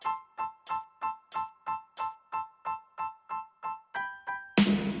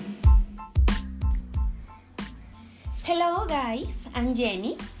Hello guys, I'm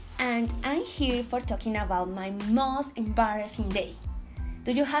Jenny and I'm here for talking about my most embarrassing day.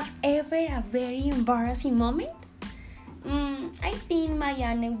 Do you have ever a very embarrassing moment? I think my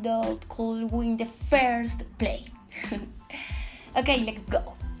anecdote could win the first play. Okay, let's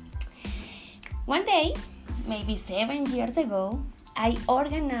go. One day, maybe 7 years ago, I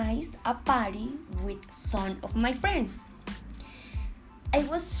organized a party with some of my friends. I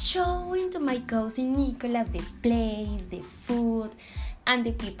was showing to my cousin Nicolas the place, the food, and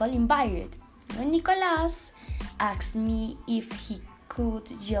the people invited. When Nicolas asked me if he could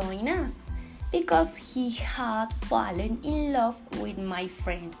join us because he had fallen in love with my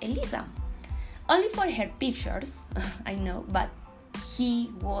friend Elisa. Only for her pictures, I know, but he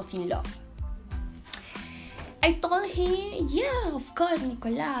was in love. I told him, yeah, of course,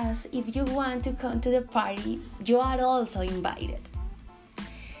 Nicolas, if you want to come to the party, you are also invited.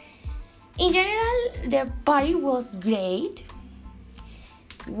 In general, the party was great.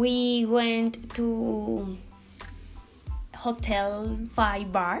 We went to Hotel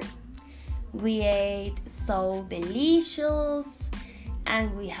 5 bar. We ate so delicious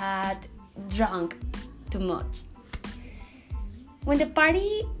and we had drunk too much. When the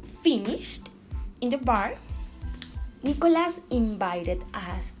party finished in the bar, Nicolas invited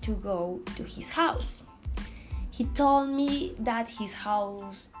us to go to his house. He told me that his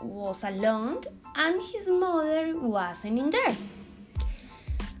house was alone and his mother wasn't in there.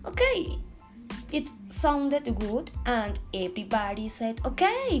 Okay, it sounded good and everybody said,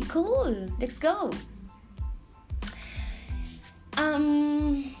 okay, cool, let's go.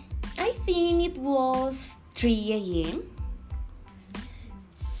 I think it was 3 a.m.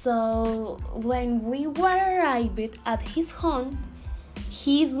 So when we were arrived at his home,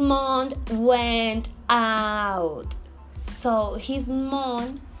 his mom went out. So his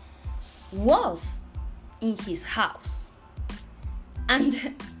mom was in his house.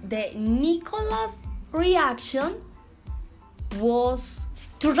 And the Nicolas reaction was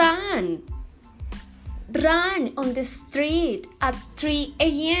to run on the street at 3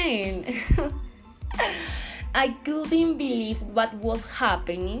 a.m. I couldn't believe what was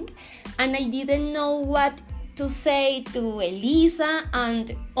happening and I didn't know what to say to Elisa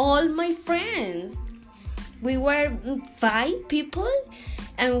and all my friends. We were 5 people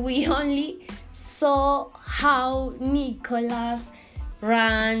and we only saw how Nicolas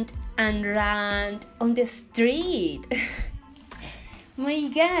ran on the street. My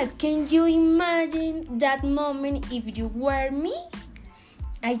God, can you imagine that moment if you were me?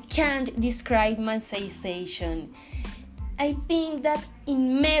 I can't describe my sensation. I think that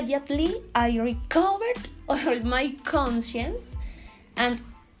immediately I recovered all my conscience and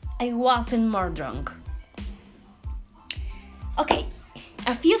I wasn't more drunk. Okay,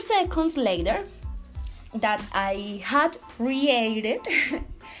 a few seconds later that I had created,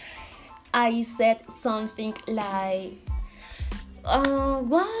 I said something like,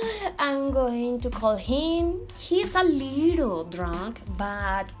 well, I'm going to call him. He's a little drunk,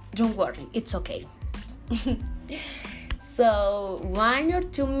 but don't worry, it's okay. So 1 or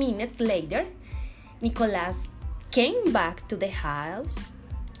 2 minutes later, Nicolas came back to the house,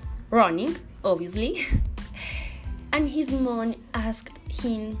 running, obviously, and his mom asked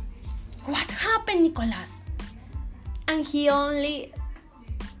him, what happened, Nicolas? And he only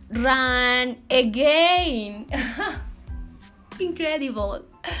ran again. Incredible.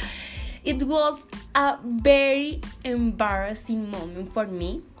 It was a very embarrassing moment for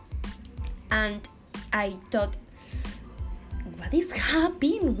me, and I thought, what is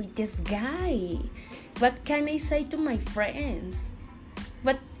happening with this guy? What can I say to my friends?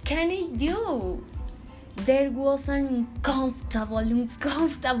 What can I do? There was an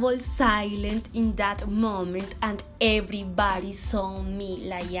uncomfortable silence in that moment, and everybody saw me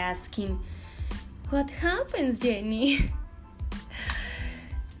like asking, what happens, Jenny?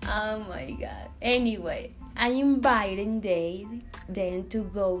 Oh my God. Anyway, I invited them to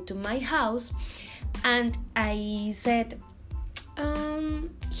go to my house, and I said,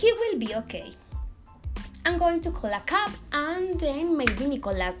 he will be okay. I'm going to call a cab and then maybe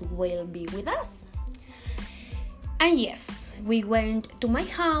Nicolas will be with us. And yes, we went to my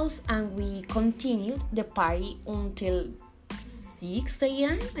house and we continued the party until 6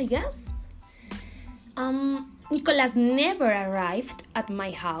 a.m. I guess. Nicolas never arrived at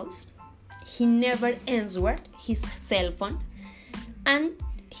my house. He never answered his cell phone, and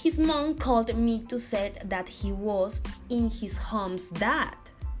his mom called me to say that he was in his mom's dad.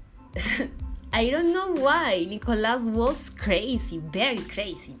 I don't know why. Nicolas was crazy, very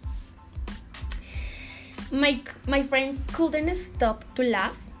crazy. My friends couldn't stop to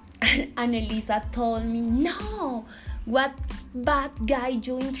laugh, and Elisa told me, no, What bad guy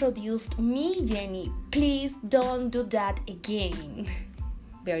you introduced me, Jenny? Please don't do that again.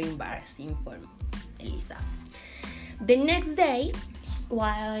 Very embarrassing for Elisa. The next day,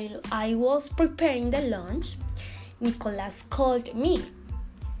 while I was preparing the lunch, Nicolas called me.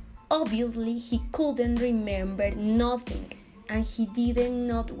 Obviously, he couldn't remember nothing, and he didn't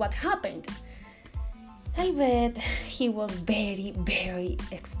know what happened. I bet he was very, very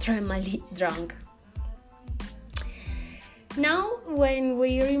extremely drunk. Now, when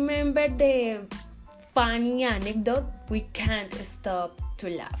we remember the funny anecdote, we can't stop to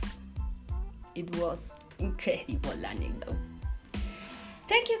laugh. It was incredible anecdote.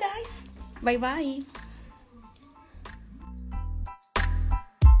 Thank you guys. Bye bye.